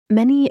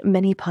Many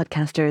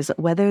podcasters,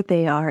 whether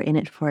they are in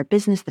it for a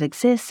business that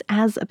exists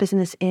as a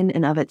business in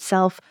and of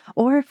itself,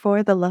 or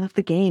for the love of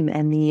the game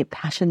and the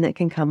passion that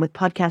can come with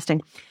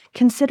podcasting,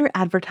 consider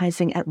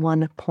advertising at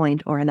one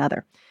point or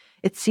another.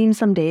 It seems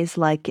some days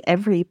like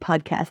every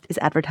podcast is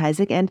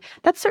advertising, and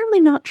that's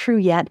certainly not true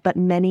yet, but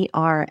many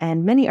are,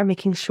 and many are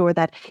making sure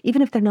that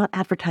even if they're not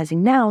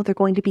advertising now, they're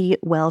going to be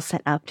well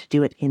set up to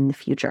do it in the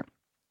future.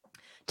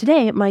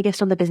 Today, my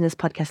guest on the Business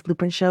Podcast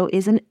Blueprint Show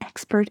is an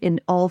expert in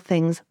all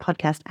things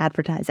podcast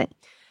advertising.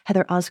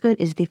 Heather Osgood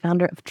is the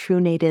founder of True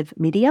Native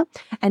Media,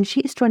 and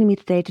she is joining me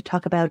today to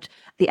talk about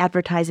the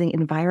advertising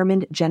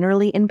environment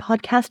generally in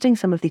podcasting,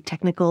 some of the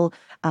technical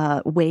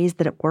ways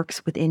that it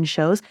works within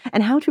shows,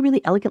 and how to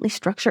really elegantly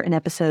structure an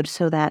episode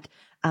so that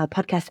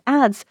podcast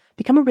ads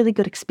become a really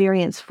good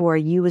experience for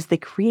you as the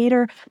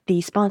creator,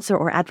 the sponsor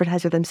or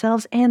advertiser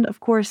themselves, and of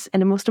course,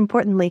 and most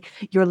importantly,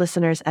 your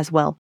listeners as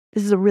well.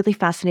 This is a really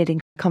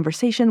fascinating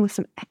conversation with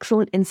some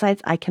excellent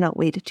insights. I cannot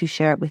wait to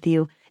share it with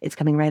you. It's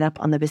coming right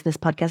up on the Business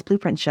Podcast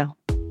Blueprint Show.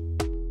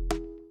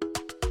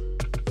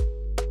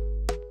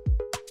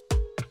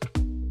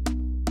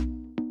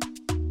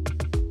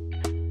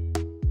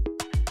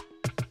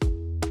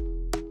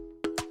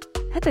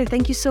 Heather,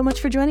 thank you so much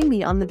for joining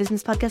me on the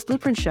Business Podcast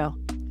Blueprint Show.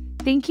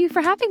 Thank you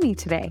for having me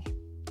today.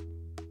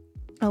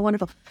 Oh,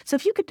 wonderful. So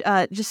if you could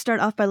just start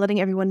off by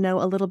letting everyone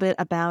know a little bit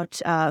about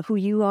who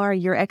you are,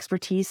 your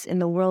expertise in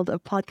the world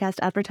of podcast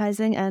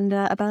advertising, and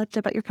about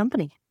your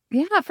company.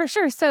 Yeah, for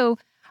sure. So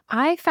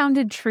I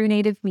founded True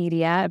Native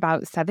Media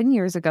about 7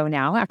 years ago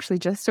now, actually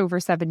just over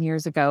 7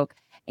 years ago.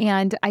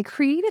 And I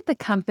created the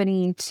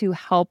company to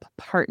help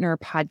partner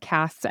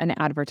podcasts and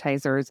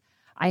advertisers.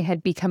 I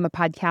had become a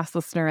podcast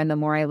listener, and the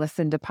more I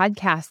listened to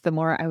podcasts, the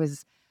more I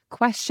was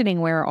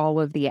questioning where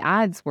all of the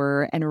ads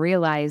were, and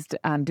realized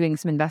doing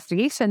some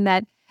investigation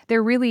that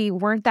there really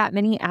weren't that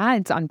many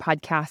ads on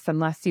podcasts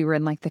unless you were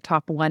in like the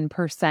top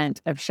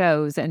 1% of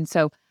shows. And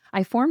so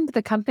I formed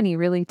the company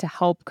really to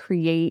help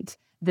create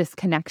this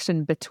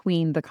connection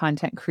between the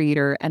content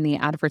creator and the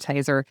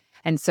advertiser.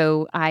 And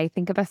so I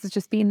think of us as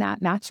just being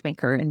that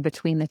matchmaker in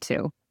between the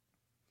two.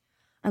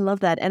 I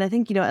love that. And I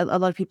think, a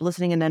lot of people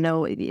listening, and I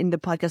know in the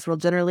podcast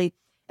world generally,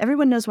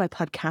 everyone knows why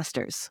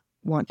podcasters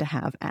want to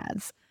have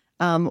ads.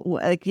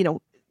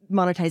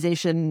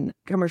 Monetization,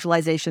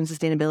 commercialization,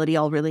 sustainability,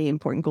 all really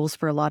important goals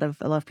for a lot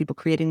of people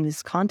creating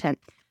this content.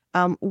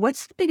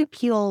 What's the big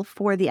appeal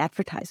for the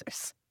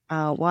advertisers?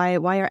 Why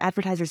are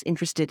advertisers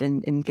interested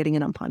in getting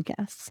in on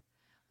podcasts?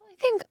 I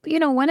think,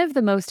 one of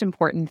the most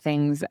important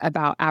things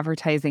about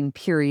advertising,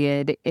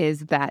 period,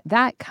 is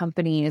that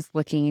company is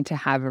looking to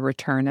have a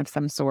return of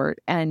some sort.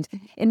 And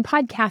in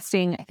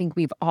podcasting, I think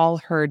we've all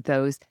heard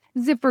those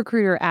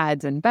ZipRecruiter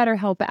ads and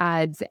BetterHelp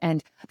ads,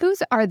 and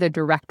those are the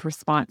direct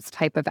response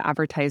type of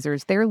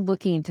advertisers. They're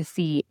looking to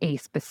see a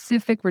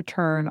specific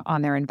return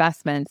on their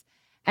investments.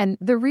 And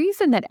the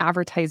reason that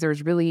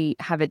advertisers really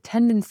have a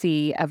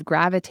tendency of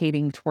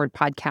gravitating toward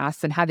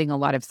podcasts and having a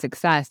lot of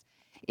success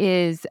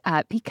is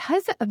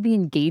because of the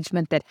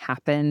engagement that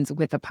happens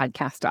with a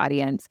podcast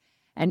audience.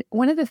 And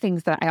one of the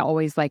things that I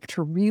always like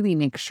to really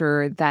make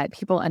sure that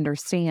people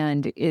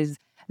understand is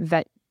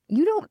that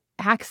you don't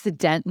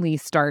accidentally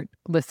start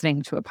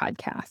listening to a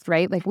podcast,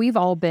 right? Like we've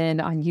all been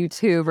on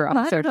YouTube or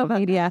on social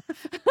media.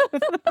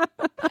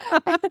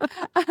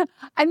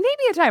 And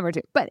maybe a time or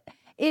two, but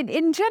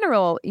in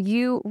general,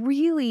 you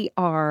really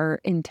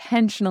are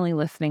intentionally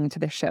listening to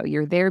the show.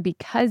 You're there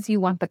because you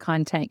want the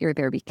content. You're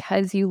there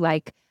because you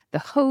like the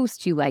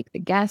host, you like the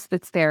guest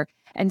that's there.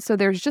 And so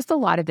there's just a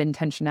lot of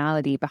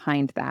intentionality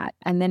behind that.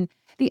 And then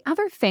the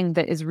other thing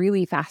that is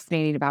really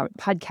fascinating about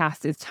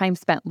podcasts is time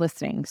spent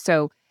listening.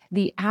 So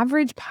the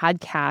average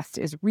podcast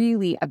is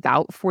really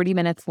about 40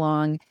 minutes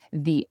long.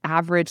 The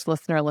average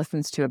listener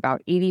listens to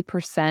about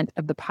 80%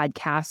 of the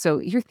podcast. So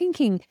you're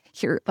thinking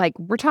here, like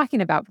we're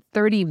talking about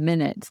 30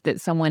 minutes that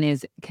someone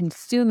is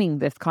consuming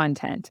this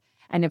content.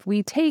 And if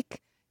we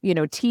take,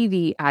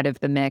 TV out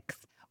of the mix,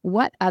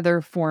 what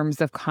other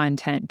forms of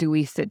content do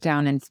we sit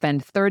down and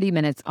spend 30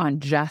 minutes on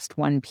just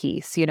one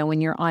piece? When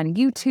you're on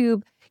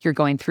YouTube, you're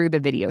going through the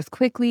videos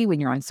quickly.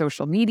 When you're on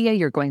social media,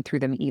 you're going through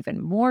them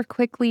even more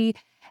quickly.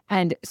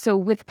 And so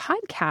with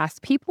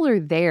podcasts, people are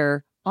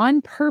there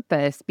on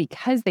purpose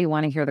because they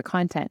want to hear the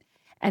content.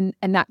 And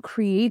that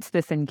creates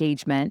this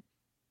engagement,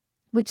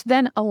 which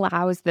then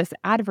allows this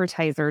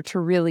advertiser to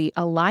really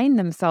align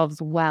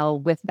themselves well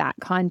with that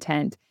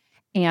content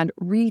and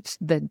reach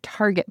the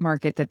target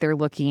market that they're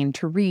looking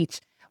to reach,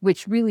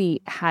 which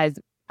really has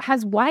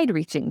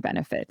wide-reaching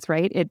benefits,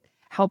 right? It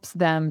helps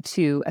them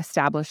to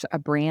establish a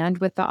brand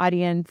with the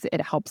audience. It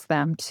helps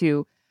them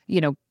to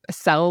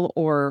sell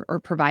or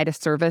provide a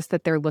service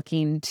that they're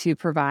looking to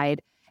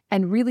provide.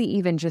 And really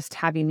even just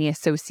having the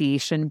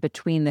association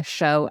between the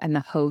show and the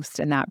host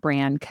and that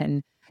brand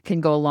can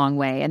go a long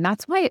way. And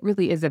that's why it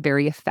really is a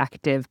very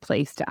effective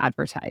place to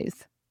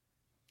advertise.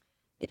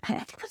 I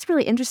think that's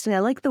really interesting. I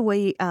like the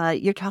way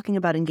you're talking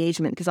about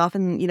engagement, because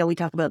often, we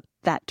talk about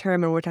that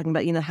term and we're talking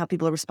about, how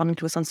people are responding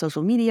to us on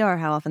social media or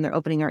how often they're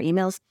opening our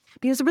emails.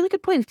 Because it's a really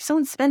good point. If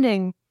someone's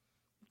spending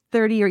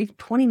 30 or even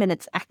 20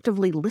 minutes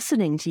actively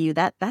listening to you,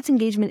 that's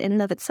engagement in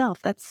and of itself.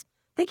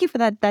 Thank you for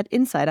that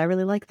insight. I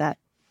really like that.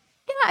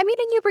 Yeah, I mean,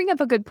 and you bring up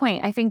a good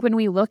point. I think when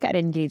we look at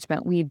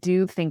engagement, we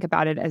do think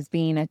about it as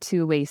being a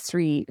two-way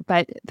street.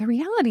 But the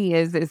reality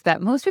is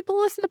that most people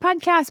listen to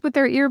podcasts with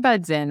their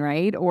earbuds in,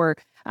 right? Or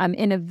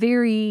in a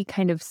very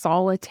kind of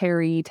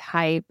solitary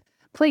type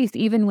place.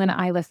 Even when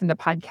I listen to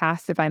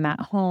podcasts, if I'm at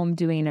home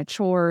doing a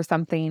chore or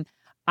something,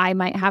 I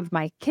might have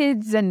my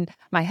kids and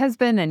my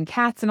husband and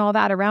cats and all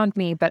that around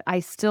me, but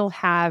I still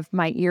have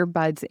my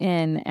earbuds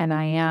in and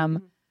I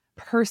am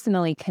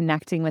personally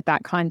connecting with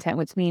that content,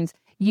 which means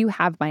you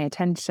have my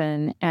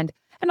attention. And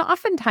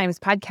oftentimes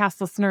podcast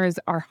listeners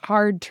are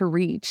hard to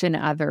reach in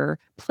other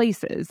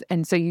places.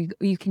 And so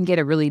you can get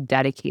a really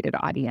dedicated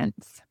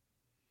audience.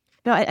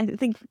 No, I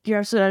think you're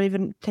absolutely not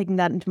even taking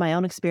that into my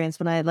own experience.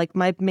 When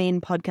my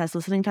main podcast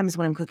listening time is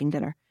when I'm cooking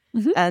dinner.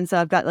 Mm-hmm. And so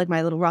I've got like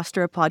my little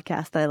roster of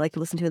podcasts that I like to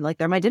listen to, and like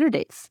they're my dinner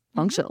dates,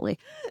 functionally,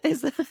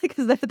 because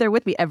they're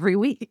with me every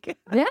week.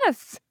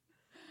 Yes,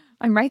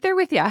 I'm right there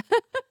with you.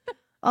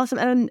 Awesome.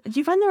 And do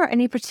you find there are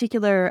any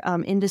particular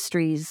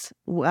industries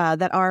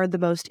that are the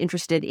most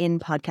interested in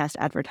podcast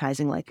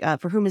advertising? Like,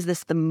 for whom is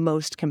this the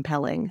most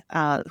compelling?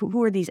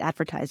 Who are these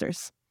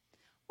advertisers?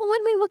 Well,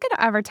 when we look at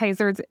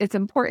advertisers, it's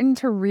important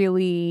to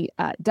really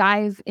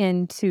dive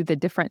into the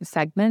different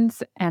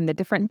segments and the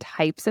different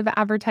types of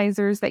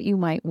advertisers that you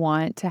might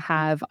want to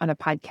have on a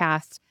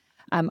podcast.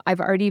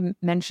 I've already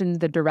mentioned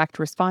the direct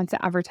response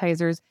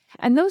advertisers,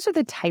 and those are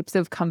the types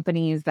of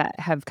companies that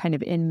have kind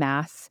of en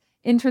masse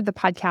entered the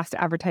podcast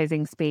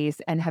advertising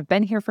space and have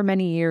been here for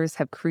many years,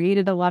 have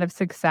created a lot of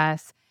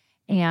success.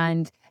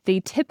 And they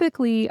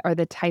typically are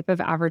the type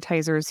of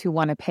advertisers who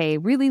want to pay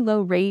really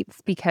low rates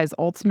because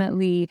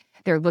ultimately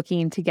they're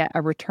looking to get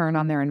a return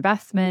on their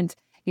investment.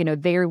 You know,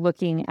 they're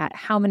looking at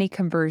how many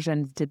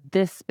conversions did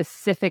this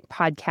specific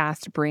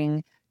podcast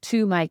bring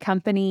to my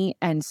company.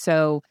 And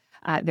so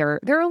there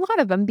are a lot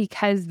of them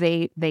because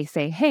they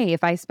say, hey,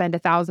 if I spend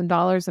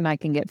 $1,000 and I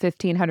can get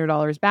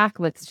 $1,500 back,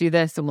 let's do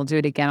this and we'll do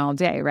it again all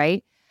day,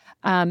 right?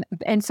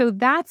 And so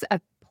that's a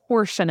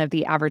portion of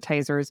the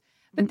advertisers.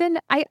 But then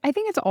I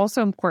think it's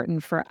also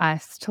important for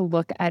us to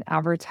look at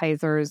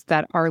advertisers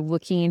that are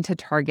looking to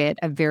target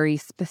a very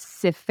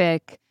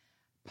specific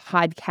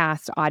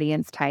podcast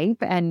audience type.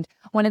 And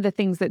one of the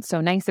things that's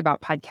so nice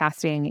about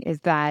podcasting is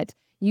that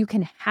you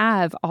can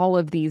have all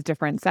of these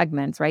different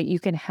segments, right? You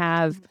can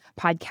have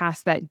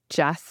podcasts that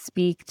just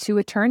speak to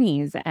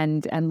attorneys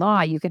and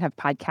law. You can have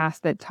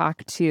podcasts that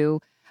talk to,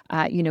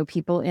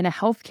 people in a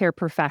healthcare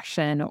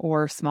profession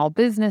or small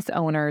business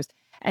owners.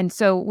 And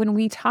so when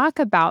we talk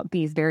about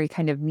these very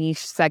kind of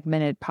niche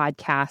segmented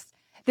podcasts,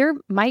 there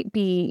might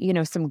be,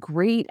 some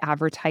great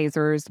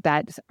advertisers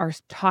that are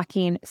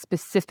talking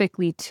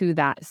specifically to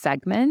that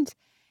segment.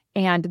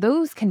 And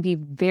those can be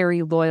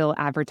very loyal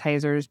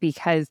advertisers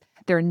because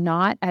they're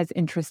not as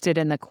interested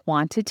in the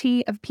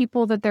quantity of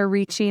people that they're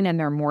reaching, and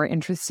they're more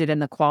interested in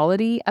the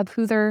quality of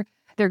who they're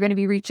going to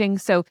be reaching.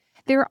 So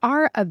there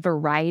are a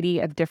variety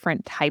of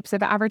different types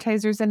of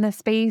advertisers in this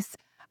space.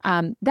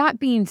 That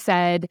being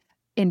said,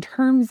 in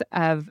terms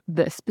of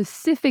the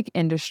specific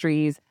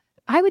industries,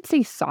 I would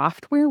say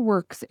software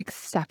works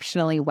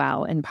exceptionally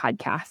well in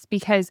podcasts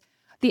because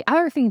the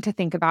other thing to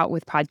think about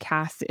with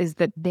podcasts is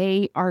that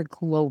they are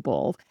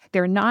global.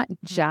 They're not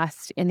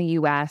just in the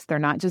US. They're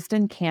not just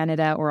in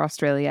Canada or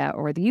Australia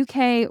or the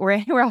UK or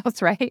anywhere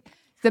else, right?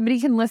 Somebody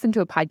can listen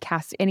to a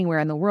podcast anywhere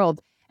in the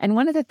world. And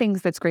one of the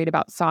things that's great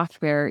about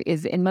software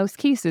is in most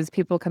cases,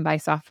 people can buy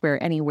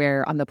software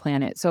anywhere on the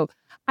planet. So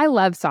I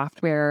love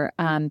software.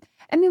 And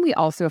then we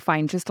also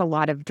find just a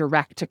lot of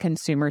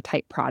direct-to-consumer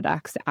type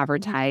products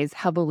advertised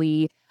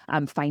heavily.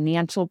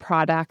 Financial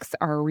products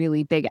are a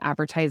really big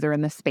advertiser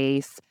in the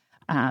space.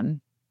 And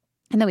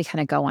then we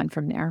kind of go on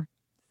from there.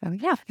 So,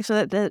 yeah.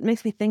 So that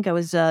makes me think it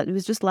was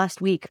just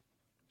last week.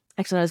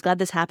 Actually, I was glad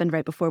this happened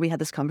right before we had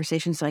this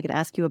conversation so I could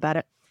ask you about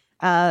it.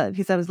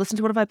 Because I was listening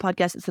to one of my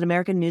podcasts. It's an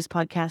American news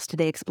podcast,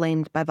 Today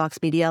Explained by Vox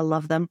Media. I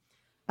love them.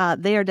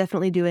 They are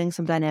definitely doing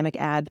some dynamic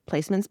ad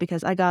placements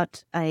because I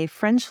got a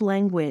French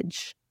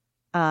language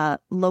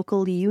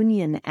local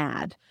union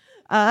ad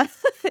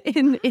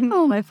in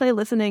my play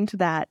listening to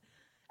that.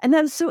 And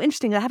that was so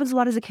interesting. That happens a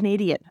lot as a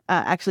Canadian,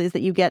 actually, is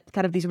that you get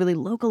kind of these really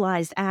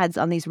localized ads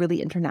on these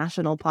really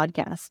international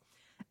podcasts.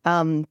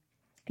 Can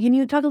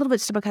you talk a little bit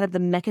just about kind of the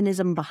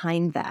mechanism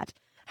behind that?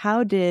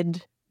 How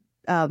did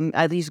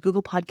I use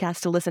Google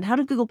Podcasts to listen? How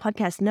did Google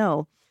Podcasts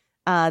know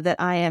that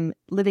I am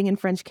living in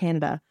French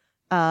Canada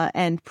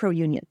and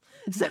pro-union?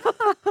 So.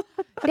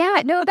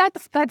 Yeah, no,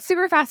 that's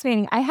super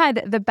fascinating. I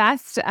had the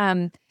best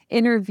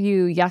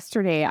interview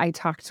yesterday. I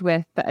talked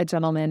with a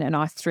gentleman in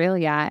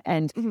Australia,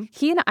 and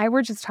he and I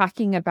were just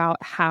talking about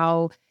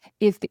how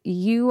if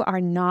you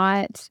are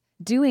not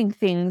doing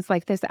things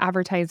like this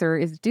advertiser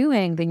is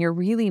doing, then you're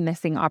really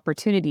missing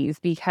opportunities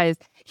because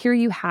here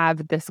you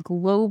have this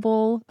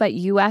global but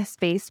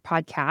US-based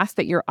podcast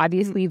that you're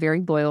obviously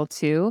very loyal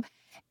to.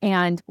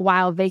 And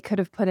while they could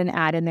have put an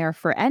ad in there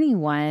for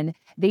anyone,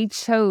 they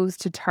chose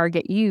to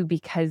target you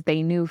because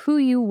they knew who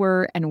you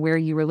were and where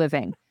you were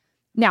living.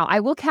 Now, I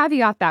will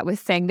caveat that with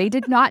saying they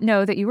did not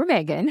know that you were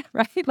Megan,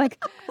 right?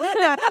 Like,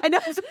 I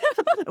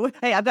know.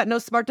 Hey, I've got no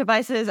smart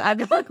devices. I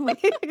know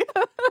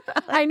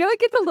it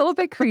gets a little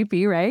bit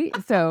creepy, right?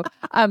 So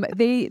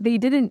they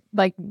didn't,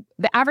 like,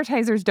 the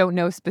advertisers don't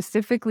know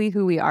specifically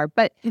who we are.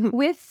 But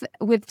with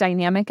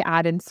dynamic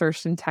ad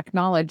insertion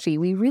technology,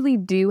 we really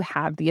do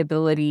have the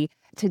ability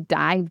to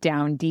dive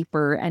down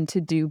deeper and to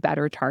do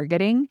better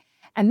targeting.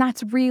 And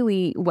that's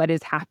really what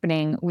is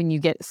happening when you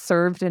get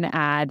served an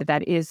ad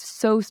that is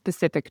so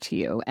specific to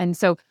you. And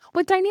so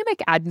what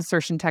dynamic ad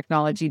insertion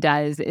technology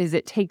does is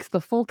it takes the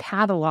full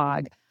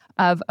catalog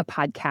of a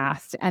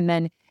podcast and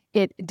then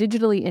it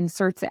digitally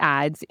inserts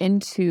ads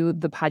into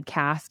the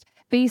podcast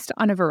based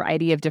on a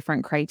variety of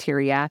different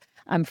criteria.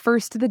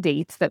 First, the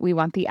dates that we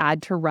want the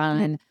ad to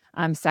run.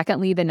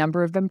 Secondly, the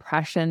number of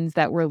impressions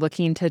that we're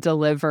looking to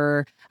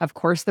deliver. Of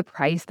course, the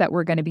price that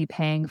we're going to be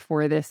paying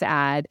for this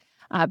ad.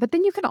 But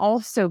then you can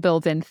also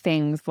build in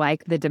things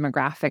like the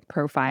demographic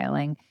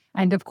profiling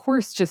and, of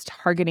course, just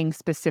targeting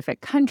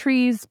specific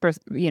countries,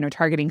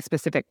 targeting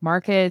specific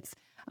markets.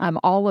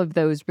 All of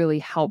those really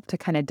help to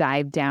kind of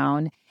dive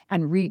down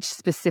and reach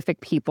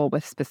specific people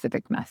with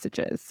specific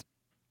messages.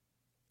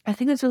 I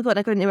think that's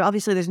really good.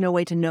 Obviously, there's no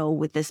way to know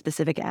with this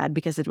specific ad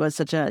because it was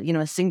such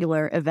a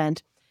singular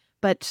event.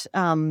 But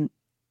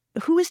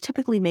who is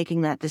typically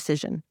making that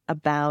decision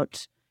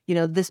about,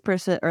 this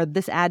person or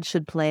this ad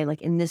should play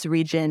like in this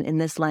region, in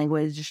this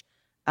language,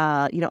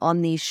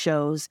 on these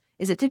shows?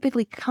 Is it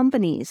typically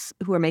companies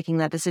who are making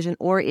that decision,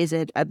 or is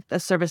it a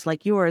service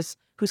like yours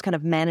who's kind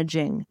of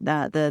managing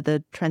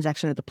the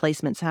transaction or the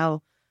placements?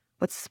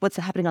 What's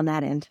happening on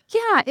that end?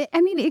 Yeah,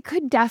 it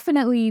could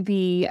definitely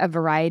be a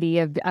variety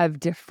of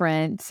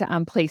different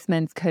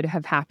placements could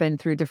have happened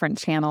through different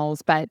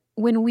channels. But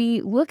when we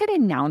look at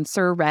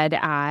announcer-read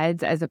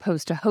ads as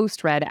opposed to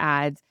host-read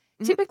ads,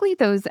 typically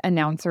those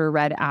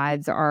announcer-read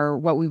ads are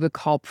what we would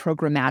call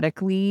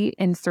programmatically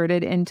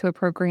inserted into a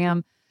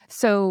program.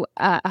 So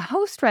a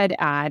host-read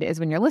ad is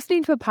when you're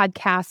listening to a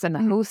podcast and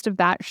the host of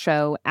that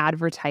show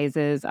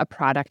advertises a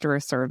product or a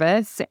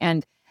service.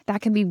 And that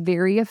can be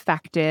very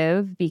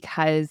effective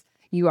because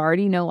you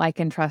already know, like,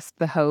 and trust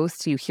the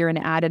host. You hear an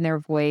ad in their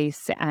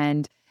voice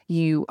and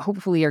you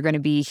hopefully are going to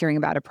be hearing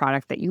about a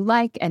product that you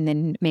like and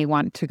then may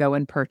want to go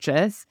and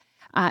purchase.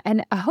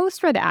 And a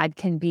host-read ad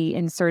can be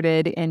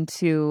inserted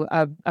into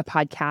a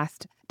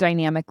podcast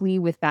dynamically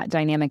with that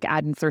dynamic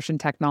ad insertion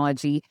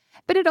technology,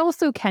 but it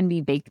also can be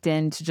baked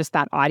into just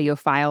that audio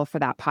file for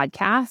that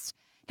podcast.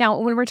 Now,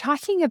 when we're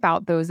talking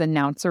about those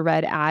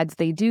announcer-read ads,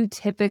 they do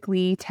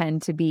typically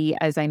tend to be,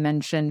 as I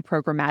mentioned,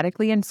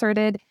 programmatically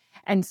inserted.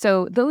 And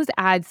so those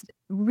ads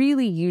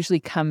really usually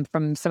come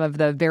from some of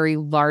the very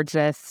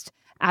largest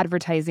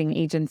advertising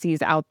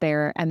agencies out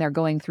there, and they're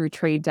going through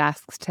trade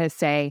desks to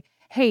say,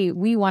 hey,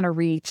 we want to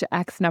reach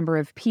X number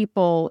of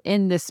people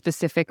in this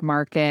specific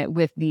market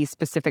with these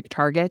specific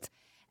targets.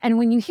 And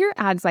when you hear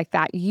ads like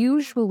that,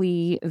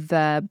 usually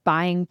the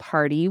buying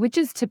party, which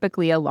is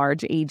typically a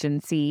large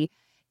agency,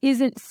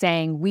 isn't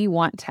saying we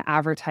want to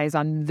advertise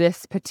on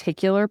this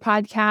particular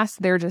podcast.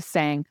 They're just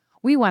saying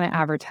we want to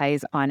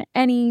advertise on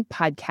any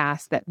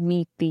podcast that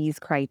meet these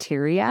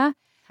criteria.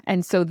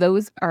 And so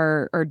those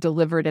are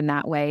delivered in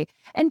that way.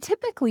 And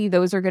typically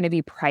those are going to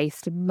be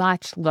priced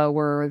much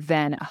lower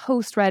than a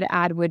host-read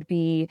ad would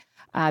be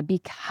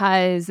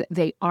because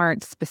they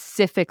aren't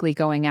specifically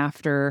going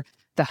after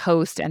the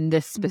host and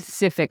this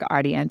specific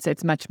audience.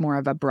 It's much more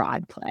of a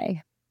broad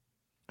play.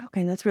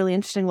 Okay, that's really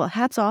interesting. Well,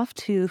 hats off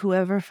to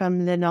whoever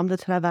from Le Nom de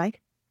Travail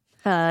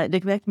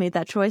made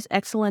that choice.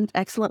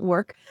 Excellent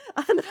work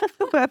on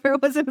whoever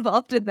was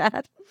involved in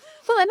that.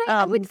 Well, and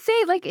I would say,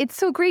 it's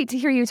so great to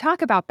hear you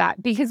talk about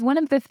that, because one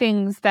of the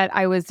things that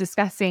I was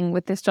discussing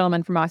with this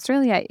gentleman from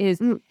Australia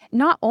is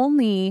not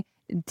only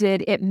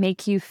did it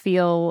make you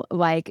feel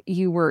like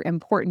you were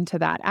important to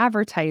that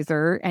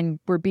advertiser and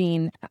were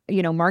being,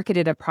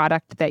 marketed a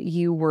product that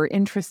you were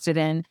interested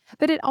in,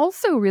 but it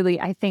also really,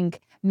 I think,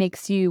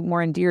 makes you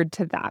more endeared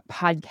to that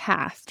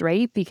podcast,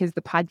 right? Because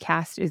the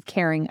podcast is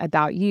caring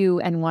about you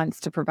and wants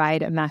to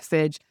provide a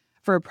message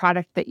for a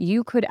product that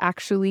you could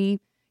actually,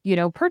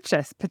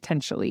 purchase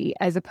potentially,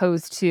 as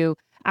opposed to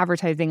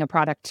advertising a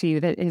product to you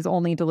that is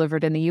only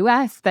delivered in the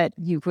US that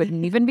you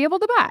wouldn't even be able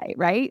to buy,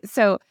 right?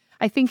 So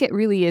I think it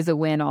really is a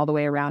win all the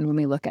way around when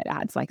we look at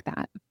ads like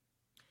that.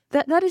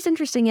 That is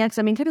interesting, yeah.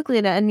 Because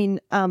typically,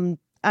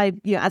 I,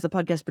 as a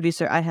podcast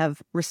producer, I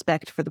have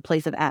respect for the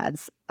place of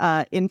ads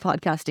in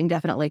podcasting,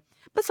 definitely.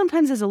 But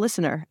sometimes as a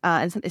listener,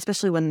 and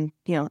especially when,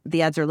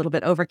 the ads are a little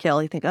bit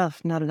overkill, you think, oh,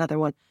 not another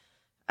one.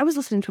 I was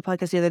listening to a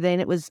podcast the other day,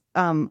 and it was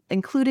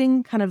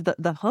including kind of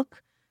the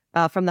hook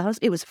from the host.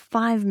 It was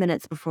 5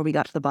 minutes before we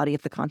got to the body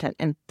of the content,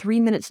 and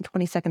 3 minutes and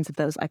 20 seconds of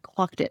those, I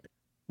clocked it,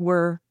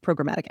 were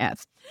programmatic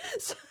ads.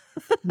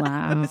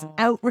 Wow. I was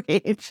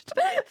outraged.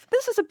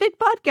 This is a big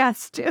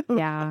podcast too.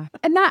 Yeah.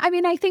 And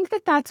I think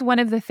that that's one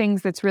of the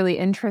things that's really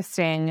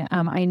interesting.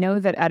 I know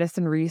that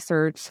Edison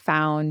Research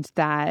found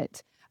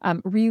that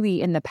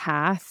really in the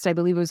past, I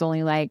believe it was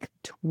only like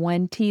low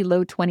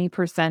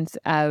 20%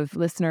 of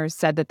listeners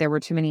said that there were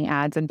too many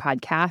ads in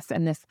podcasts.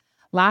 And this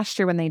last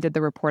year when they did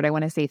the report, I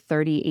want to say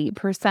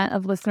 38%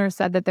 of listeners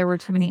said that there were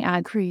too many ads.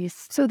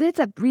 Increase. So that's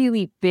a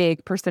really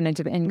big percentage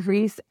of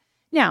increase.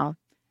 Now,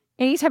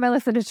 anytime I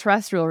listen to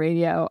terrestrial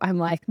radio, I'm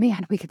like,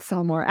 man, we could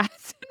sell more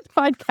ads in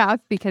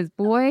podcasts because,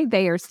 boy,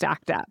 they are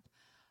stacked up.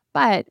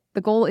 But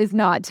the goal is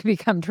not to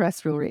become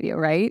terrestrial radio,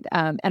 right?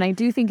 And I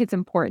do think it's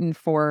important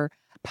for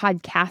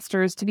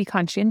podcasters to be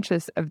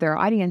conscientious of their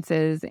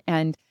audiences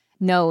and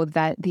know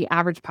that the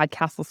average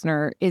podcast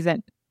listener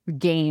isn't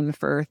game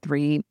for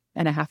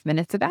 3.5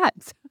 minutes of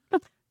ads.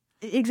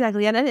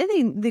 Exactly. And I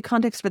think the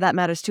context for that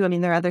matters too. I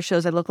mean, there are other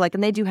shows I look like,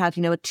 and they do have,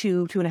 a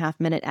 2.5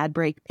 minute ad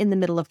break in the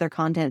middle of their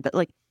content. But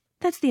like,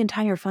 that's the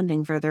entire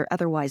funding for their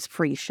otherwise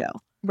free show.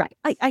 Right.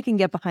 I can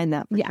get behind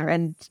that. Yeah. Sure.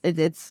 And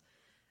it's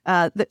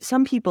that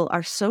some people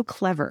are so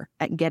clever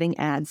at getting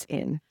ads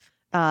in,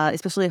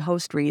 especially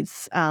host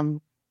reads,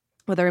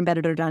 whether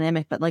embedded or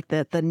dynamic, but like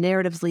the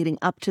narratives leading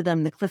up to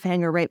them, the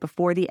cliffhanger right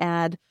before the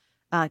ad,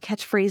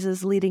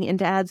 catchphrases leading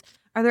into ads.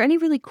 Are there any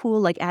really cool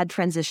like ad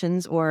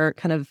transitions or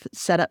kind of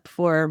setup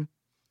for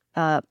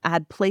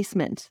ad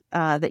placement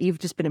that you've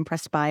just been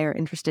impressed by or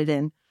interested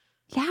in?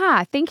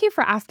 Yeah, thank you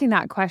for asking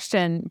that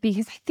question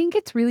because I think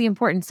it's really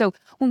important. So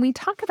when we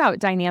talk about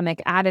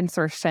dynamic ad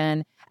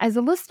insertion, as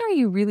a listener,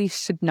 you really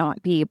should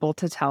not be able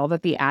to tell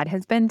that the ad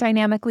has been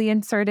dynamically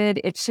inserted.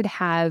 It should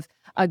have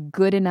a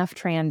good enough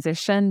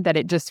transition that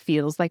it just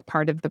feels like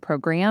part of the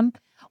program.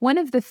 One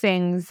of the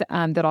things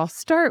that I'll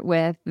start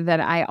with that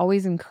I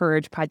always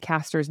encourage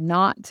podcasters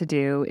not to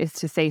do is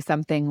to say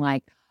something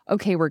like,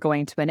 okay, we're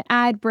going to an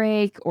ad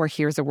break, or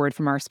here's a word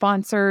from our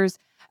sponsors.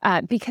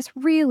 Because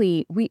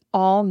really, we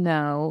all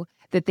know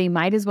that they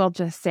might as well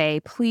just say,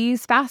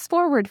 please fast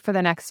forward for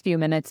the next few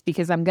minutes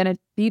because I'm going to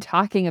be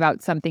talking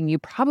about something you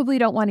probably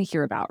don't want to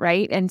hear about,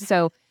 right? And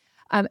so,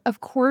 of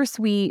course,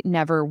 we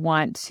never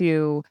want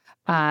to,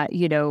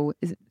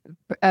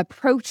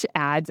 approach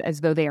ads as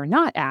though they are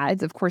not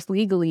ads. Of course,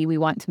 legally, we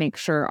want to make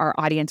sure our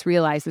audience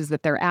realizes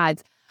that they're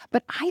ads.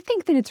 But I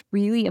think that it's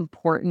really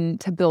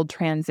important to build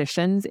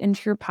transitions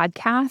into your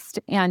podcast.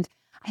 And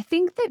I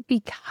think that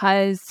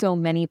because so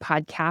many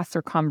podcasts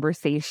are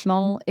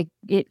conversational,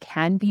 it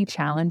can be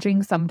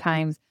challenging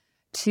sometimes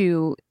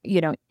to,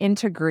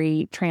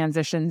 integrate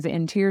transitions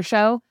into your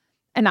show.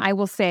 And I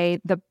will say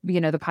the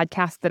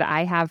podcast that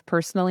I have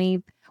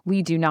personally,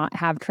 we do not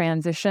have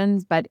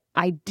transitions, but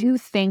I do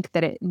think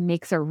that it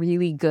makes a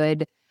really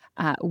good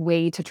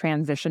way to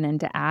transition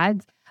into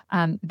ads.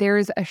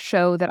 There's a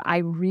show that I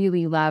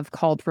really love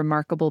called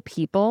Remarkable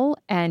People,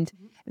 and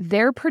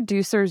their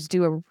producers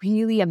do a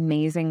really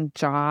amazing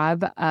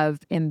job of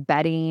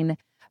embedding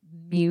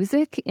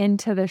music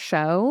into the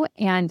show.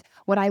 And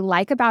what I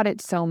like about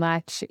it so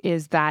much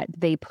is that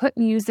they put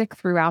music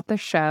throughout the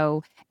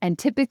show. And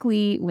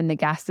typically when the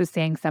guest is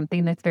saying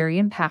something that's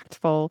very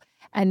impactful,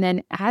 and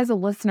then as a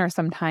listener,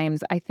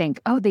 sometimes I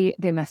think, oh, they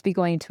must be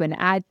going to an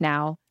ad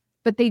now,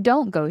 but they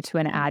don't go to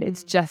an ad.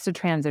 It's just a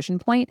transition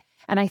point.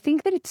 And I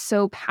think that it's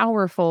so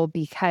powerful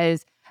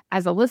because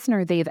as a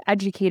listener, they've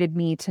educated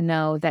me to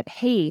know that,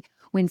 hey,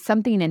 when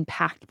something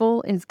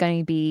impactful is going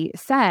to be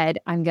said,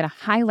 I'm going to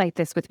highlight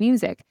this with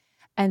music.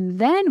 And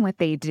then what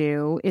they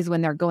do is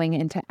when they're going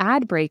into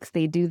ad breaks,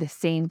 they do the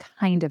same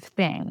kind of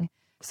thing.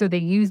 So they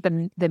use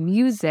the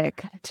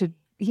music to,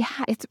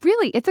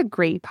 it's a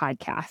great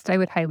podcast. I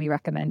would highly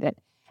recommend it.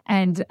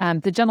 And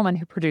the gentleman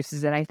who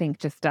produces it, I think,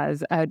 just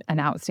does an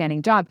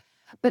outstanding job.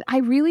 But I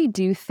really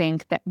do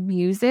think that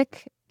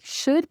music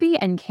should be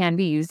and can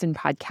be used in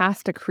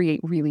podcasts to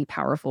create really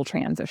powerful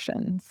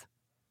transitions.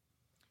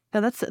 Now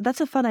that's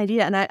a fun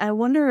idea. And I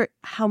wonder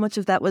how much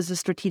of that was a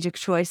strategic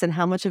choice and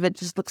how much of it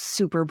just looks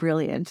super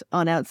brilliant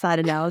on outside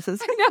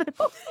analysis. I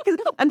know.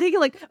 I'm thinking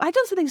I've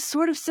done something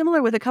sort of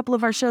similar with a couple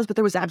of our shows, but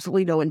there was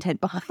absolutely no intent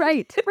behind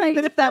right.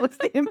 Even if that was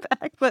the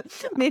impact.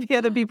 But maybe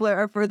other people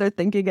are further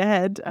thinking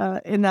ahead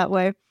in that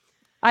way.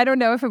 I don't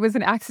know if it was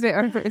an accident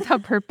or if it's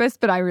on purpose,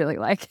 but I really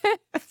like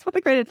it. That's what I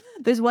created.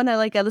 There's one I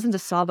like. I listen to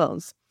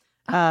Sawbones.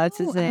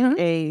 It's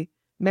a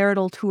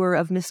marital tour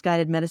of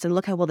misguided medicine.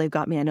 Look how well they've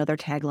got me. I know their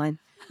tagline.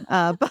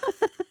 But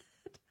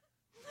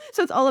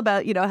so it's all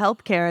about,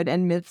 healthcare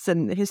and myths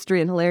and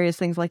history and hilarious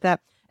things like that.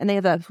 And they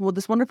have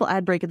this wonderful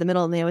ad break in the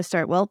middle, and they always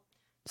start, well,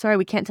 sorry,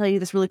 we can't tell you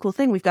this really cool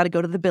thing. We've got to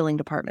go to the billing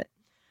department.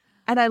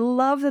 And I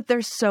love that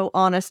they're so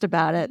honest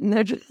about it. And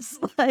they're just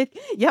like,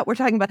 yeah, we're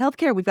talking about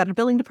healthcare. We've got a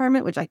billing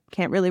department, which I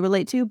can't really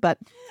relate to, but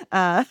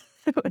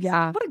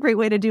yeah, what a great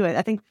way to do it.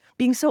 I think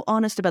being so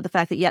honest about the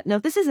fact that, no,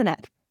 this is an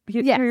ad.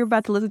 You're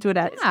about to listen to an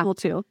ad. It's cool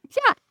too.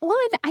 Yeah. Well,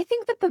 and I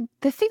think that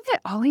the thing that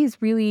always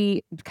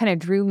really kind of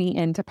drew me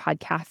into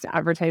podcast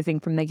advertising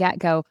from the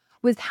get-go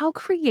was how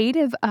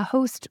creative a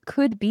host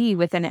could be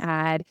with an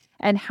ad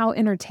and how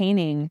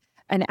entertaining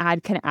an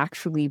ad can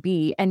actually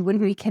be. And when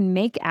we can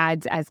make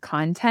ads as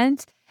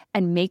content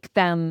and make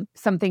them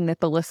something that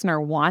the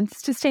listener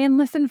wants to stay and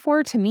listen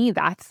for, to me,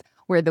 that's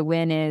where the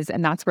win is.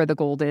 And that's where the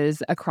gold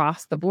is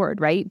across the board,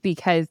 right?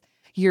 Because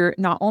you're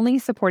not only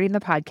supporting the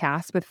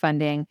podcast with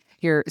funding,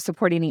 you're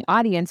supporting the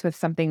audience with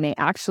something they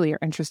actually are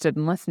interested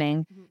in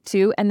listening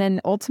to. And then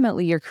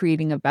ultimately, you're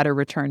creating a better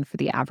return for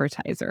the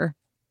advertiser.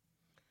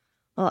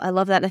 Well, I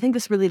love that. I think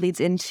this really leads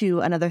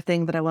into another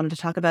thing that I wanted to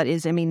talk about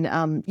is,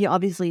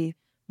 obviously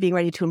being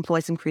ready to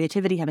employ some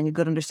creativity, having a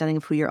good understanding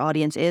of who your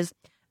audience is.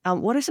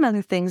 What are some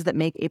other things that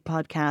make a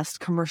podcast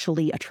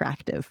commercially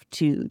attractive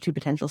to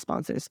potential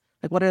sponsors?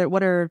 Like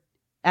what are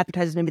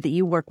advertisers maybe that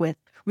you work with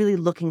really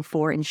looking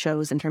for in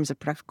shows in terms of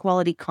production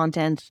quality,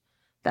 content,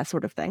 that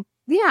sort of thing?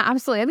 Yeah,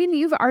 absolutely. I mean,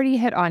 you've already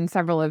hit on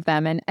several of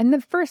them. And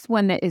the first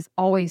one that is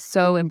always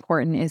so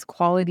important is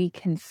quality,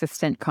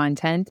 consistent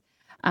content.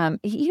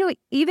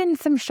 Even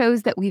some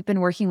shows that we've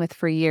been working with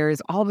for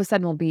years, all of a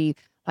sudden will be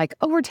like,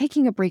 oh, we're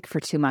taking a break for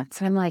 2 months.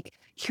 And I'm like,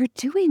 you're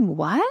doing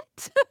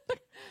what?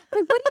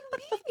 Like, what do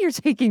you mean you're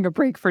taking a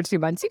break for 2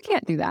 months? You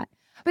can't do that.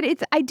 But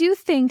I do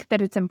think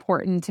that it's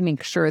important to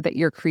make sure that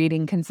you're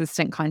creating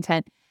consistent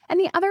content. And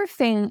the other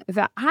thing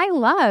that I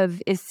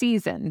love is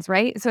seasons,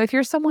 right? So if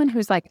you're someone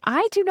who's like,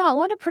 I do not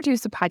want to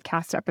produce a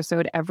podcast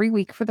episode every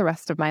week for the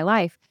rest of my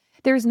life,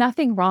 there's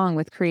nothing wrong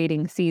with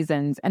creating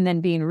seasons and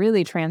then being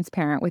really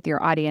transparent with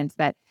your audience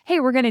that, hey,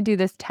 we're going to do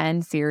this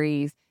 10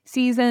 series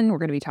season. We're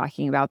going to be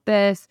talking about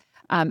this,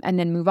 and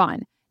then move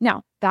on.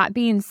 Now, that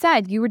being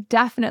said, you were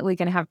definitely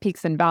going to have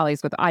peaks and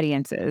valleys with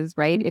audiences,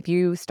 right? If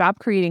you stop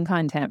creating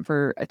content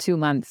for 2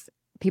 months,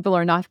 people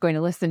are not going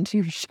to listen to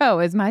your show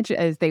as much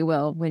as they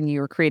will when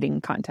you're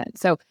creating content.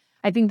 So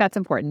I think that's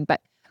important.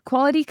 But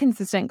quality,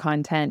 consistent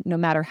content, no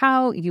matter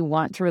how you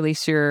want to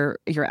release your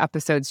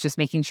episodes, just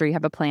making sure you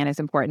have a plan is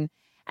important.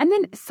 And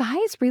then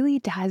size really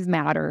does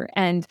matter.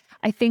 And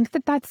I think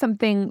that that's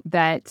something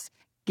that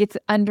gets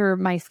under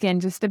my skin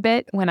just a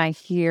bit when I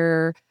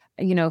hear,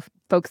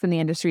 folks in the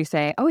industry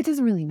say, oh, it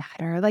doesn't really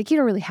matter. Like, you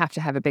don't really have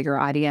to have a bigger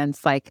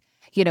audience. Like,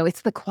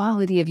 it's the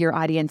quality of your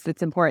audience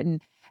that's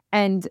important.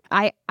 And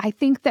I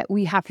think that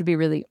we have to be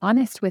really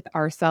honest with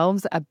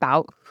ourselves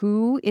about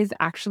who is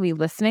actually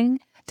listening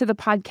to the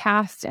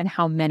podcast and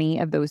how many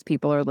of those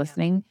people are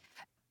listening.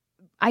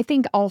 I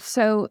think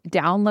also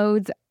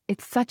downloads,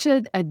 it's such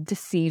a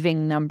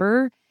deceiving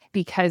number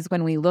because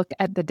when we look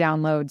at the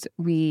downloads,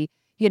 we,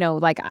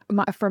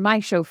 for my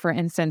show, for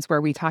instance,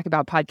 where we talk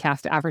about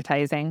podcast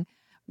advertising,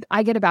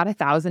 I get about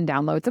 1,000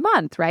 downloads a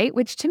month, right?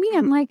 Which to me,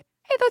 I'm like,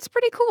 hey, that's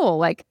pretty cool.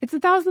 Like it's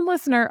 1,000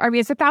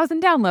 it's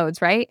 1,000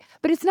 downloads, right?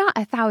 But it's not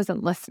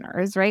 1,000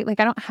 listeners, right? Like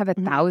I don't have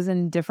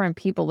 1,000 different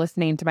people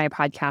listening to my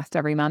podcast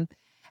every month.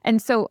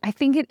 And so I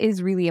think it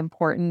is really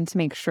important to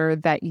make sure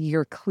that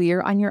you're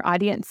clear on your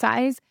audience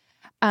size.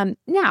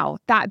 Now,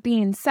 that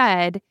being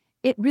said,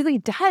 it really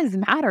does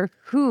matter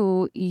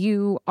who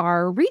you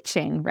are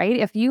reaching, right?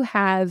 If you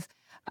have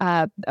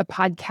a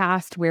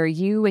podcast where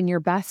you and your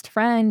best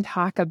friend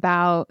talk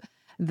about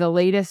the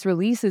latest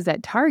releases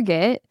at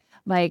Target,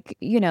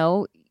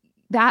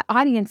 that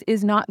audience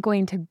is not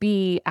going to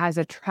be as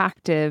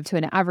attractive to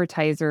an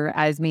advertiser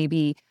as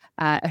maybe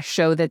a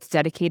show that's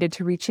dedicated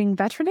to reaching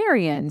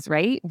veterinarians,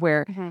 right?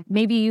 Where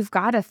maybe you've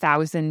got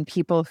 1,000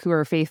 people who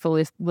are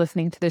faithfully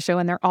listening to the show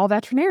and they're all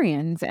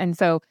veterinarians. And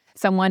so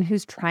someone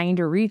who's trying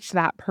to reach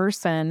that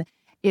person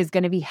is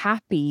going to be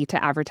happy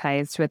to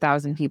advertise to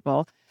 1,000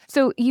 people.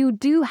 So you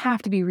do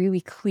have to be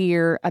really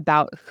clear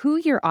about who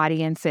your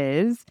audience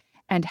is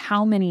and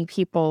how many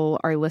people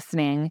are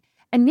listening.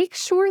 And make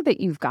sure that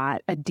you've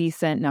got a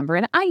decent number.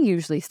 And I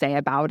usually say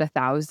about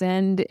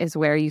 1,000 is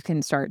where you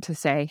can start to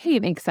say, hey,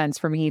 it makes sense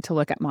for me to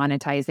look at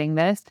monetizing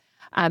this.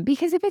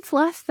 Because if it's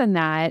less than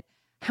that,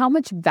 how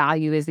much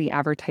value is the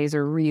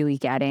advertiser really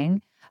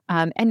getting?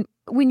 And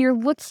when you're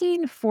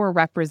looking for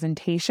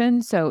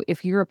representation, so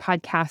if you're a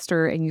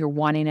podcaster and you're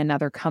wanting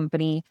another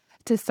company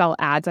to sell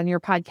ads on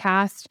your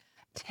podcast,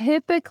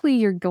 typically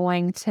you're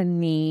going to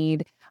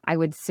need, I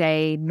would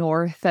say,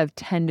 north of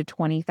 10 to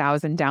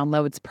 20,000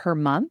 downloads per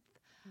month.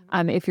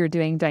 If you're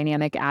doing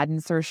dynamic ad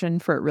insertion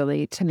for it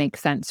really to make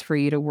sense for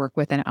you to work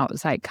with an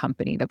outside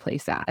company to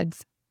place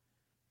ads.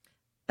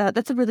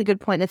 That's a really good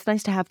point. It's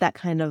nice to have that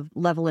kind of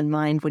level in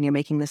mind when you're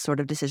making this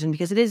sort of decision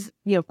because it is,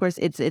 of course,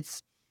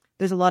 it's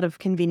there's a lot of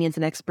convenience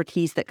and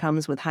expertise that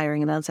comes with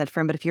hiring an outside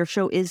firm. But if your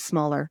show is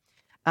smaller,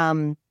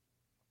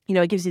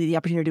 it gives you the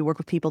opportunity to work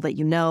with people that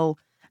you know.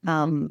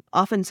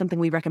 Often something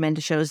we recommend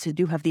to shows who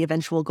do have the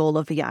eventual goal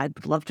of,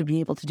 I'd love to be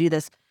able to do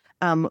this.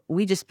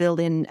 We just build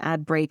in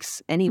ad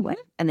breaks anyway,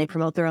 and they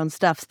promote their own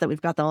stuff so that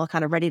we've got them all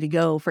kind of ready to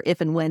go for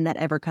if and when that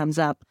ever comes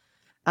up.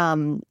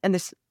 And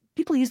there's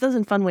people use those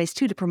in fun ways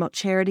too, to promote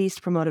charities,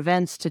 to promote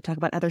events, to talk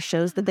about other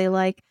shows that they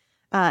like.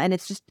 And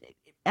it's just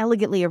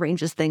elegantly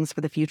arranges things for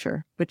the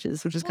future, which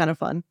is kind of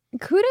fun.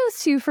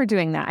 Kudos to you for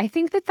doing that. I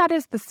think that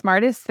is the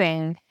smartest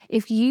thing.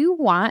 If you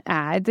want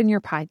ads in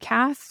your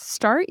podcast,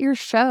 start your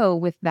show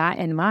with that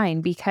in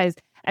mind, because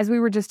as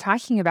we were just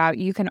talking about,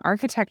 you can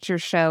architect your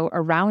show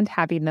around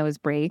having those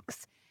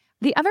breaks.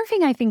 The other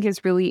thing I think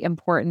is really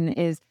important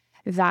is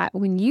that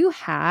when you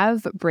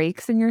have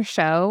breaks in your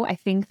show, I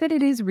think that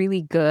it is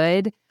really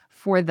good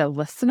for the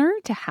listener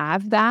to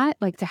have that,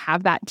 like to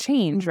have that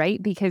change,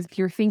 right? Because if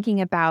you're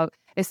thinking about,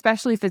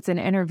 especially if it's an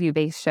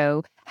interview-based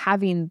show,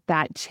 having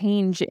that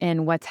change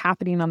in what's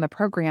happening on the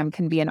program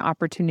can be an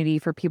opportunity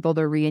for people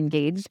to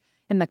re-engage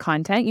in the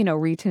content,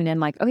 retune in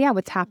like, oh yeah,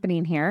 what's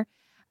happening here?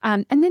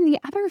 And then the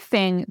other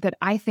thing that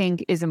I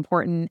think is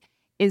important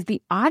is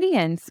the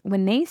audience,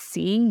 when they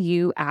see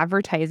you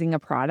advertising a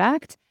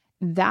product,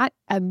 that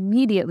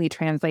immediately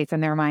translates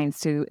in their minds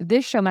to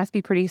this show must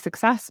be pretty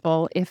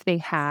successful if they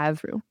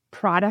have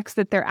products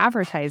that they're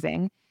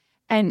advertising.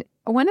 And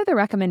one of the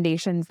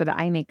recommendations that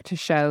I make to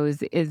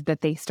shows is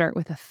that they start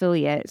with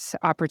affiliate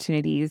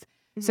opportunities.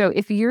 So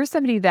if you're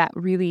somebody that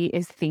really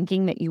is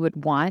thinking that you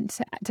would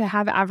want to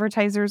have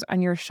advertisers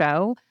on your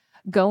show,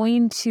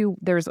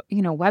 there's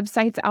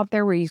websites out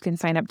there where you can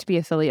sign up to be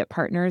affiliate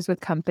partners with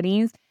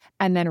companies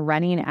and then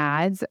running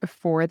ads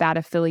for that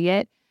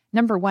affiliate.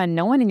 Number one,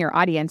 no one in your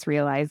audience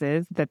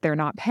realizes that they're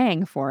not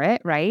paying for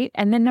it, right?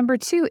 And then number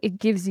two, it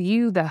gives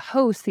you, the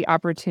host, the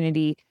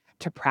opportunity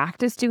to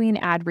practice doing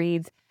ad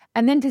reads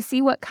and then to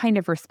see what kind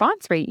of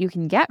response rate you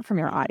can get from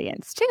your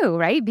audience too,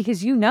 right?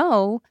 Because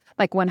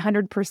like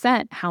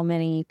 100% how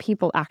many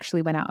people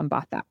actually went out and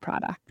bought that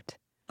product.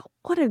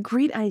 What a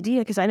great idea,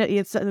 because I know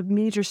it's a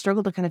major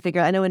struggle to kind of figure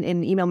out. I know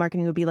in email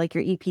marketing it would be like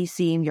your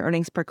EPC, your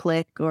earnings per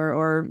click,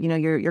 or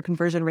your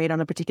conversion rate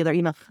on a particular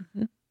email.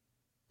 Mm-hmm.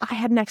 I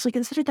hadn't actually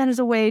considered that as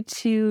a way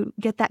to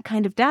get that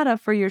kind of data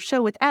for your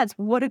show with ads.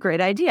 What a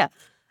great idea.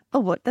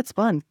 That's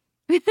fun.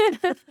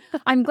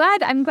 I'm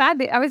glad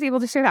that I was able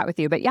to share that with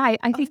you. But yeah,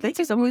 I think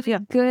it's a really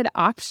good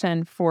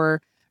option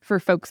for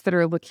folks that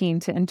are looking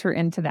to enter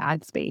into the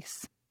ad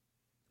space.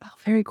 Oh,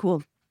 very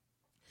cool.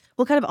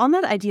 Well, kind of on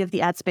that idea of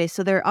the ad space,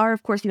 so there are,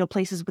 of course,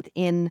 places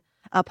within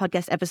a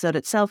podcast episode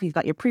itself. You've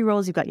got your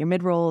pre-rolls, you've got your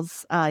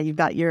mid-rolls, you've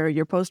got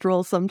your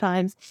post-rolls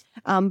sometimes.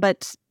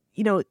 But,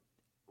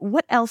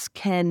 what else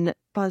can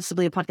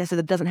possibly a podcaster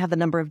that doesn't have the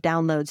number of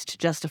downloads to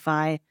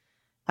justify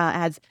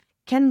ads,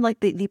 can like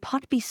the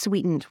pot be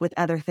sweetened with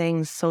other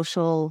things,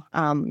 social,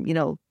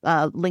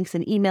 links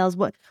and emails?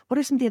 What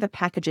are some of the other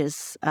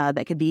packages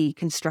that could be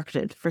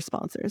constructed for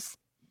sponsors?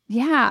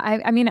 Yeah,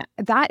 I mean,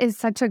 that is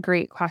such a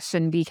great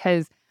question,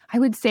 because I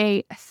would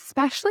say,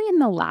 especially in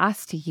the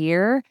last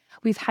year,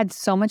 we've had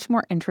so much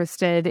more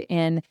interested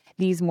in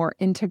these more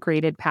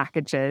integrated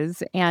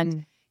packages.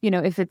 And,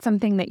 if it's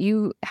something that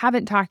you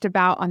haven't talked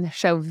about on the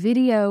show,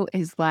 video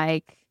is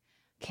like,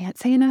 can't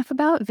say enough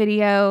about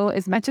video,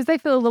 as much as I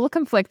feel a little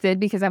conflicted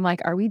because I'm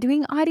like, are we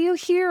doing audio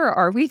here or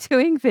are we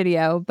doing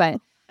video? But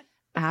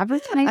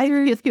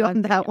advertisers, I feel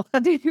on that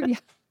one. Yeah.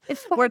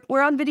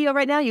 We're on video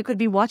right now. You could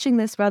be watching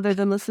this rather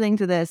than listening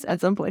to this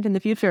at some point in the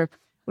future,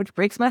 which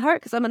breaks my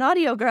heart because I'm an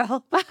audio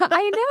girl.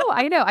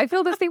 I know. I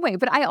feel the same way.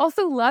 But I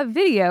also love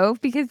video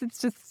because it's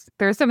just,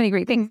 there are so many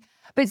great things.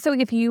 But so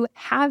if you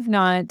have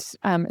not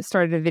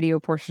started a video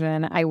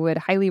portion, I would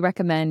highly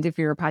recommend, if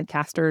you're a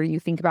podcaster,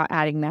 you think about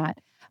adding that.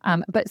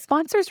 But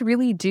sponsors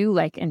really do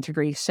like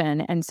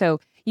integration. And so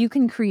you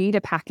can create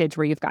a package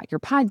where you've got your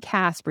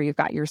podcast, where you've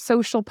got your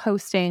social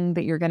posting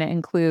that you're going to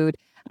include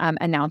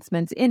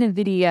announcements in a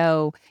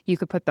video. You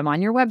could put them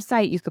on your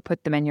website. You could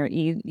put them in your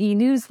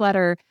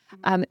e-newsletter.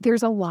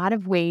 There's a lot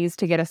of ways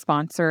to get a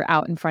sponsor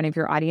out in front of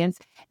your audience.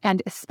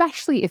 And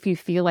especially if you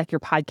feel like your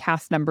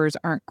podcast numbers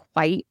aren't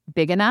quite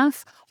big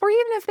enough, or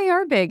even if they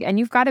are big and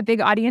you've got a big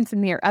audience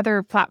in their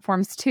other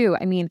platforms too.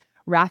 I mean,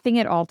 wrapping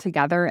it all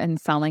together and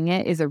selling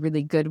it is a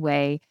really good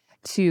way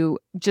to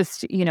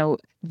just,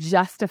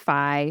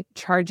 justify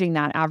charging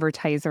that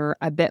advertiser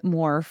a bit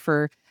more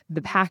for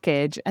the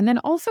package. And then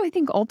also, I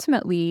think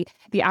ultimately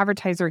the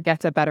advertiser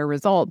gets a better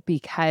result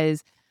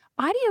because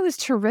audio is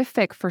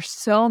terrific for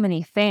so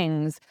many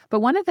things.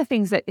 But one of the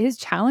things that is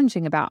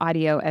challenging about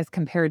audio as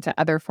compared to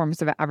other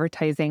forms of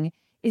advertising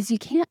is you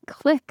can't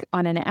click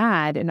on an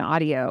ad in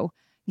audio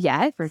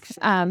yet.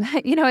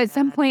 At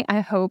some point,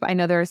 I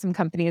know there are some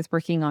companies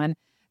working on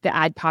the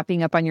ad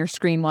popping up on your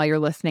screen while you're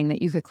listening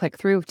that you could click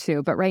through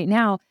to. But right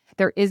now,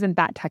 there isn't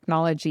that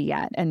technology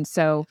yet. And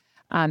so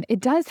it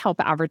does help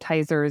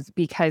advertisers,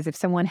 because if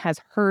someone has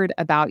heard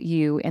about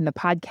you in the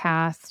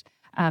podcast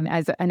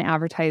as an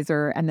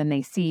advertiser, and then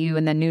they see you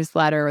in the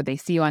newsletter or they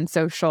see you on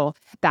social,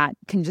 that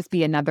can just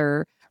be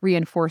another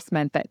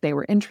reinforcement that they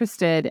were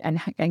interested,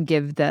 and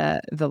give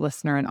the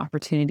listener an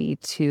opportunity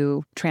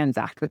to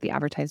transact with the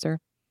advertiser.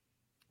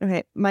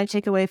 Okay, my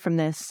takeaway from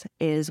this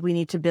is we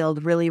need to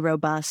build really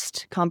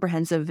robust,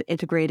 comprehensive,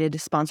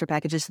 integrated sponsor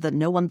packages so that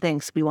no one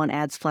thinks we want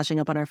ads flashing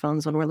up on our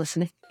phones when we're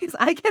listening. Because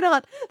I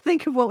cannot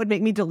think of what would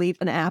make me delete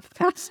an app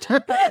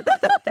faster.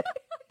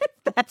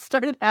 That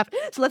started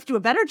happening. So let's do a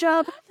better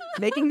job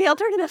making the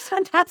alternatives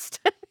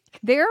fantastic.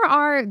 There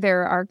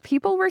are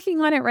people working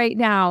on it right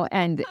now,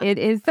 and it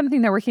is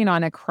something they're working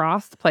on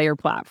across player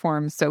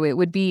platforms. So it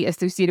would be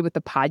associated with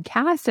the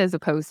podcast as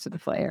opposed to the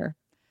player.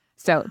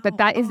 So, but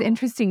that is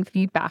interesting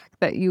feedback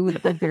that you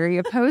would be very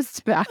opposed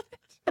to that.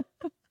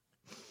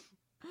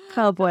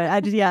 Oh boy, I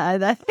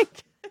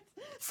think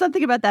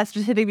Something about that's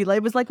just hitting me.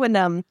 It was like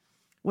when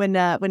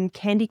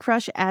Candy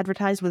Crush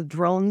advertised with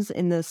drones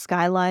in the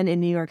skyline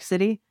in New York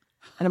City.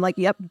 And I'm like,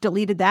 yep,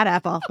 deleted that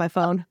app off my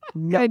phone.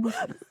 Nope.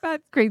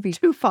 That's crazy.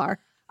 Too far.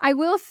 I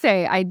will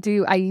say I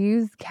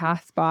use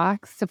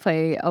Castbox to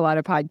play a lot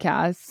of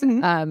podcasts.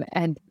 Mm-hmm.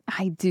 And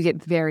I do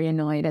get very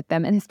annoyed at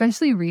them. And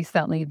especially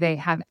recently, they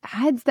have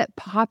ads that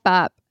pop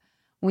up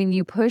when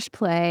you push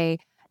play.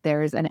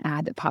 There's an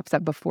ad that pops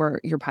up before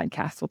your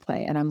podcast will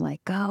play. And I'm like,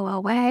 go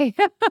away.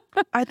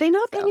 Are they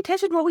not paying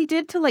attention to what we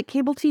did to like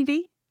cable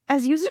TV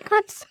as users?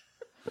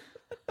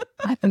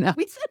 I don't know.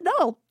 We said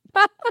no.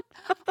 Well,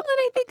 and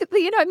I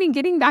think,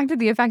 getting back to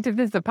the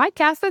effectiveness of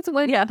podcasts, that's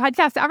what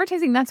podcast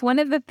advertising, that's one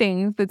of the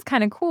things that's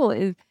kind of cool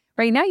is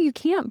right now you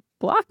can't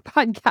block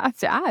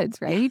podcast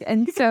ads, right?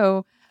 And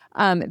so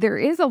there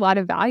is a lot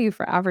of value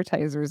for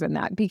advertisers in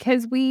that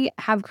because we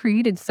have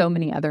created so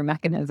many other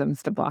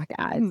mechanisms to block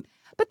ads.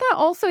 But that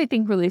also, I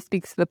think, really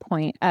speaks to the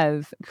point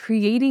of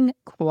creating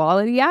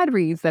quality ad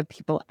reads that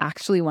people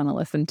actually want to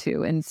listen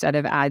to instead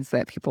of ads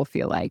that people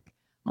feel like,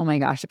 oh my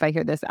gosh, if I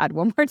hear this ad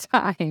one more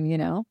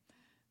time,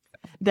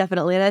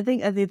 Definitely. And I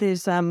think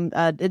there's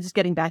it's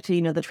getting back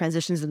to, the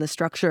transitions and the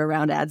structure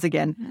around ads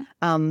again.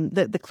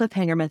 The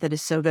cliffhanger method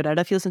is so good. I don't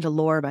know if you listen to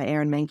Lore by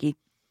Aaron Mahnke.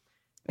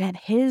 Man,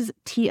 his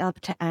tee up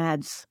to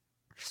ads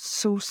are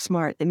so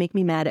smart. They make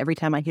me mad every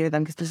time I hear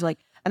them because there's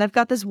and I've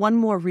got this one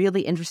more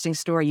really interesting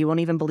story. You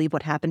won't even believe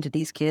what happened to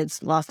these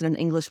kids lost in an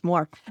English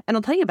war. And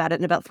I'll tell you about it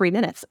in about 3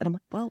 minutes. And I'm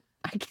like, well,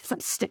 I guess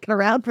I'm sticking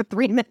around for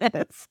 3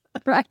 minutes.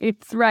 Right.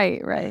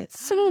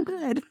 So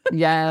good.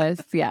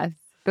 Yes.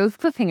 Those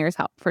cliffhangers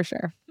help for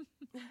sure.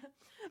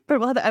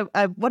 But well,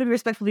 I want to be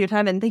respectful of your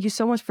time, and thank you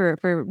so much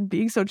for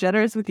being so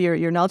generous with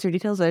your knowledge and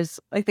details. I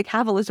think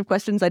have a list of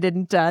questions I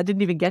didn't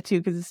even get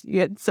to because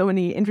you had so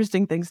many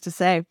interesting things to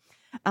say.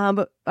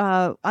 But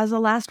as a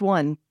last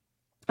one,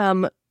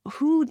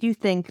 who do you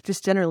think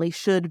just generally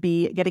should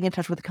be getting in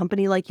touch with a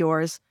company like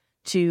yours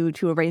to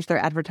arrange their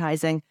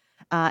advertising,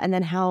 and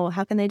then how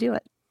can they do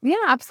it? Yeah,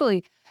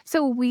 absolutely.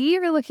 So we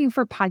are looking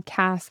for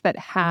podcasts that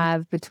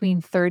have between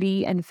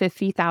 30 and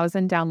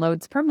 50,000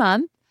 downloads per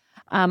month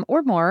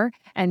or more.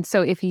 And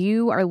so if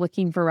you are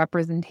looking for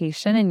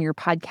representation and your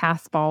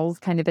podcast falls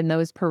kind of in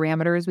those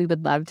parameters, we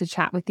would love to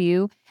chat with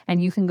you.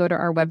 And you can go to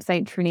our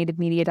website,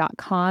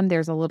 truenativemedia.com.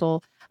 There's a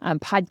little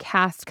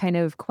podcast kind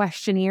of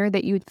questionnaire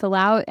that you would fill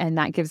out, and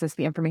that gives us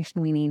the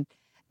information we need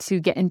to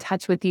get in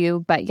touch with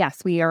you. But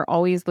yes, we are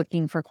always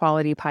looking for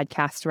quality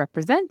podcasts to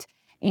represent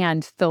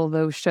and fill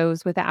those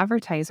shows with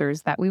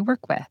advertisers that we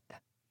work with.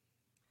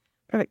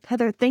 Perfect.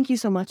 Heather, thank you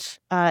so much.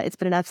 It's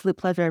been an absolute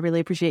pleasure. I really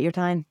appreciate your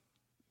time.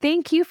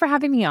 Thank you for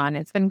having me on.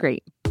 It's been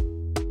great.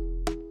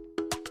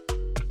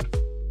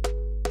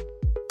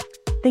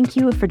 Thank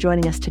you for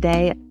joining us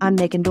today. I'm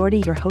Megan Doherty,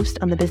 your host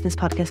on the Business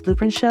Podcast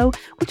Blueprint Show,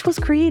 which was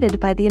created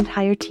by the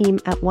entire team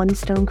at One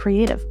Stone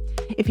Creative.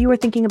 If you are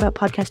thinking about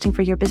podcasting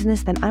for your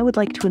business, then I would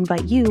like to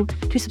invite you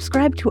to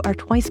subscribe to our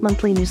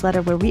twice-monthly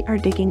newsletter where we are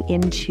digging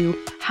into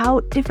how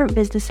different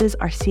businesses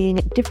are seeing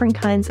different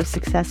kinds of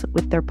success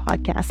with their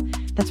podcasts.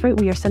 That's right,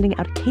 we are sending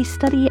out a case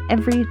study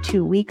every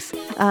 2 weeks,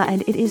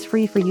 and it is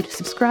free for you to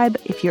subscribe.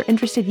 If you're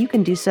interested, you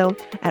can do so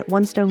at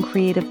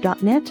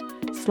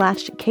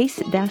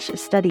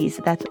onestonecreative.net/case-studies.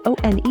 That's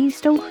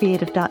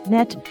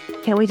onestonecreative.net.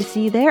 Can't wait to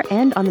see you there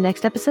and on the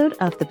next episode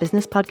of the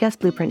Business Podcast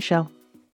Blueprint Show.